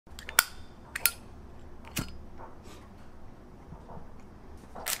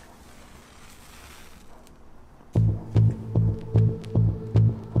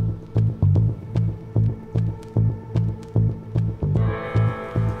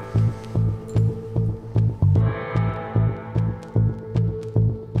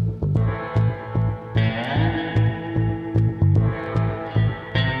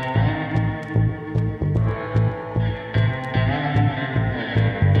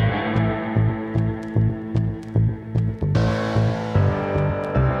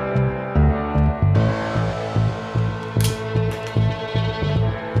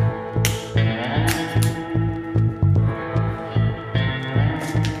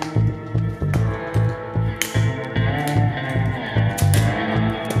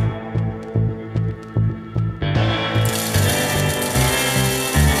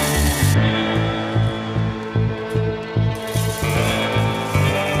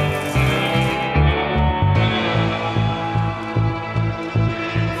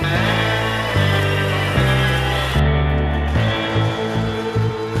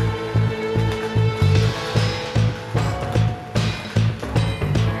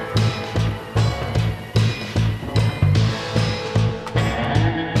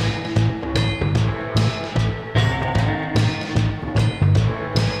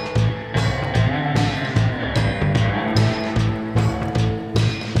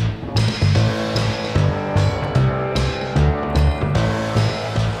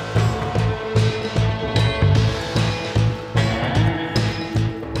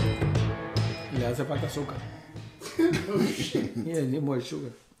need more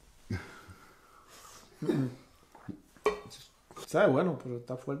sugar. Sabe bueno, pero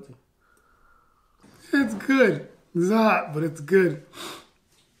está fuerte. It's good. It's hot, but it's good.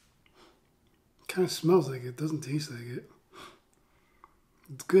 Kind of smells like it. Doesn't taste like it.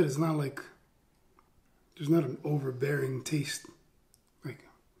 It's good. It's not like there's not an overbearing taste. Like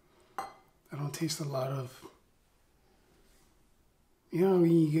I don't taste a lot of. You know,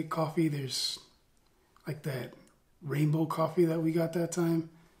 when you get coffee, there's like that rainbow coffee that we got that time.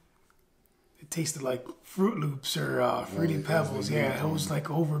 It tasted like Fruit Loops or Fruity Pebbles. Yeah, it was like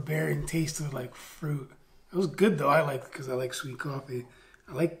overbearing taste of like fruit. It was good though. I like it because I like sweet coffee.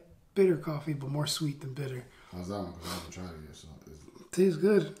 I like bitter coffee, but more sweet than bitter. How's that one? Because I haven't tried it yet. So it tastes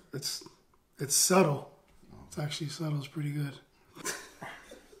good. It's subtle. It's actually subtle. It's pretty good.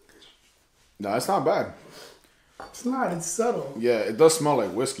 No, it's not bad. It's not. It's subtle. Yeah, it does smell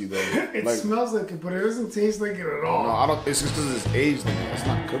like whiskey though. It like, smells like it, but it doesn't taste like it at all. No, I don't. It's just because it's aged in it. It's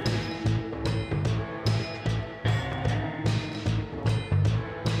not cooked.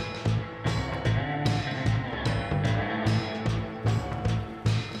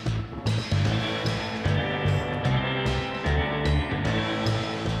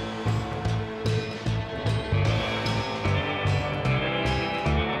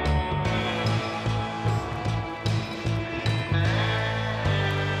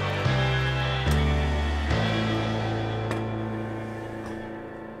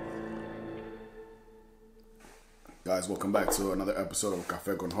 Guys, welcome back to another episode of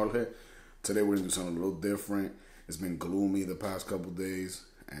Café con Jorge. Today we're going to do something a little different. It's been gloomy the past couple days,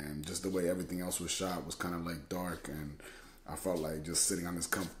 and just the way everything else was shot was kind of like dark, and I felt like just sitting on this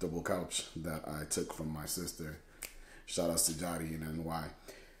comfortable couch that I took from my sister. Shout out to Jari in NY.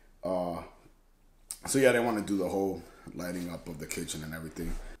 So yeah, I didn't want to do the whole lighting up of the kitchen and everything.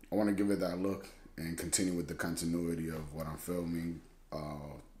 I want to give it that look and continue with the continuity of what I'm filming.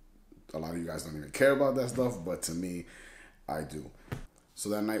 A lot of you guys don't even care about that stuff, but to me, I do. So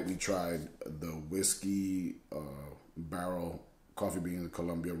that night we tried the whiskey barrel coffee bean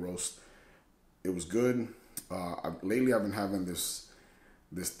Colombia roast. It was good. Lately I've been having this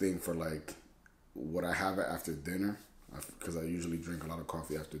thing for like what I have after dinner, because I usually drink a lot of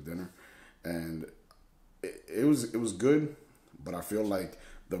coffee after dinner, and it was good, but I feel like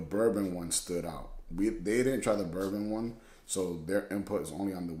the bourbon one stood out. They didn't try the bourbon one, so their input is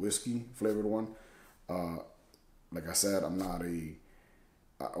only on the whiskey flavored one. Like I said, I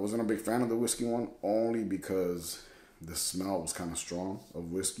wasn't a big fan of the whiskey one, only because the smell was kind of strong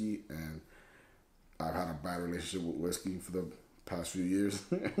of whiskey, and I've had a bad relationship with whiskey for the past few years,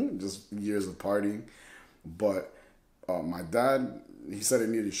 just years of partying. But my dad, he said it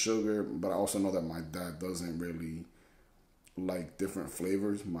needed sugar, but I also know that my dad doesn't really like different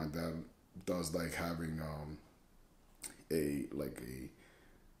flavors. My dad does like having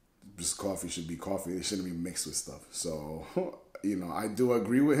just coffee should be coffee. It shouldn't be mixed with stuff. So, you know, I do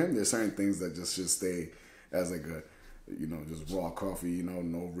agree with him. There's certain things that just should stay as like a, you know, just raw coffee, you know,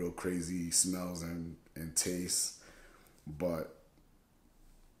 no real crazy smells and tastes. But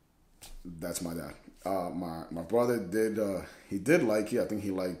that's my dad. My brother did like it. I think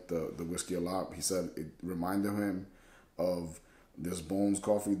he liked the whiskey a lot. He said it reminded him of this Bones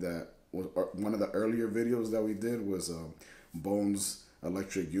coffee that was one of the earlier videos that we did was Bones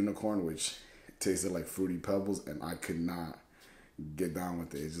Electric Unicorn, which tasted like Fruity Pebbles, and I could not get down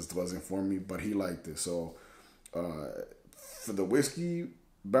with it. It just wasn't for me, but he liked it. So for the whiskey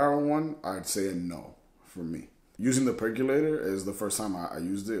barrel one, I'd say a no for me. Using the percolator is the first time I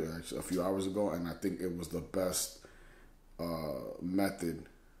used it, actually a few hours ago, and I think it was the best method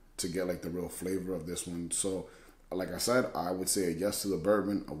to get like the real flavor of this one. So like I said, I would say a yes to the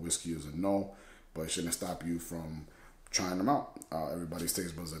bourbon. A whiskey is a no, but it shouldn't stop you from trying them out. Everybody's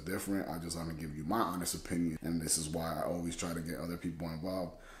taste buds are different. I just want to give you my honest opinion, and this is why I always try to get other people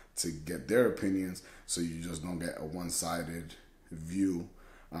involved to get their opinions, so you just don't get a one-sided view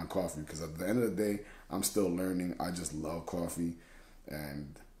on coffee. Because at the end of the day, I'm still learning. I just love coffee,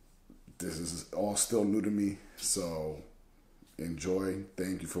 and this is all still new to me. So enjoy.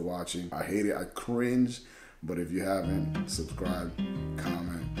 Thank you for watching. I hate it. I cringe. But if you haven't, subscribe,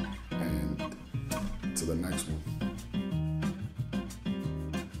 comment, and to the next one.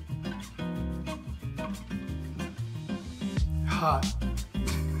 Hot.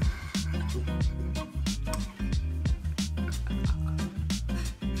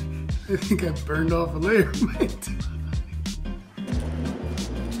 I think I burned off a layer of my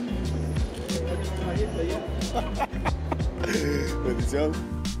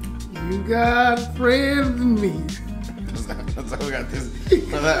You got a friend in me. That's how we got this. You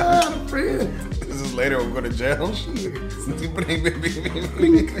got a friend. This is later. We'll go to jail.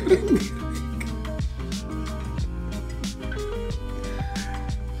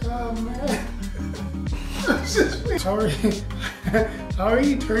 Oh man. How are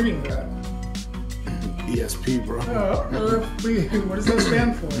you turning that? ESP, bro. What does that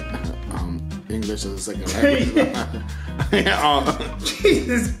stand for? English as a second language.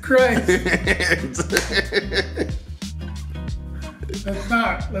 Jesus Christ.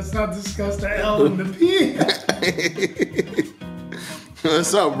 Let's not discuss the L and the P.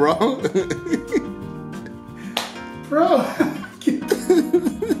 What's up, bro? Bro.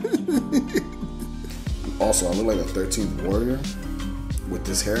 Also, I look like a 13th warrior with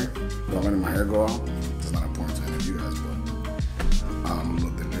this hair. Don't letting my hair go out. It's not important to any of you guys, but I'm a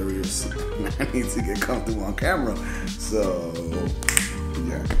little delirious. I need to get comfortable on camera. So,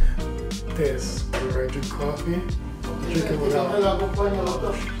 yeah. This. You ready to drink coffee? Drink it without.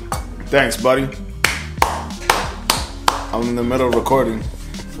 Thanks, buddy. I'm in the middle of recording.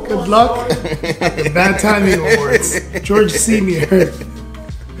 Good luck at the Bad Timing Awards. George Sr.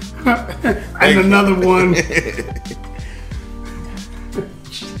 And another one.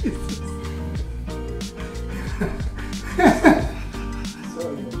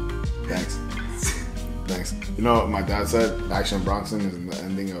 Thanks. You know what my dad said? Action Bronson is in the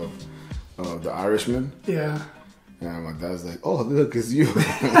ending of The Irishman. Yeah. And my dad's like, oh, look, it's you.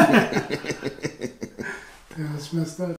 Yeah, it's messed up.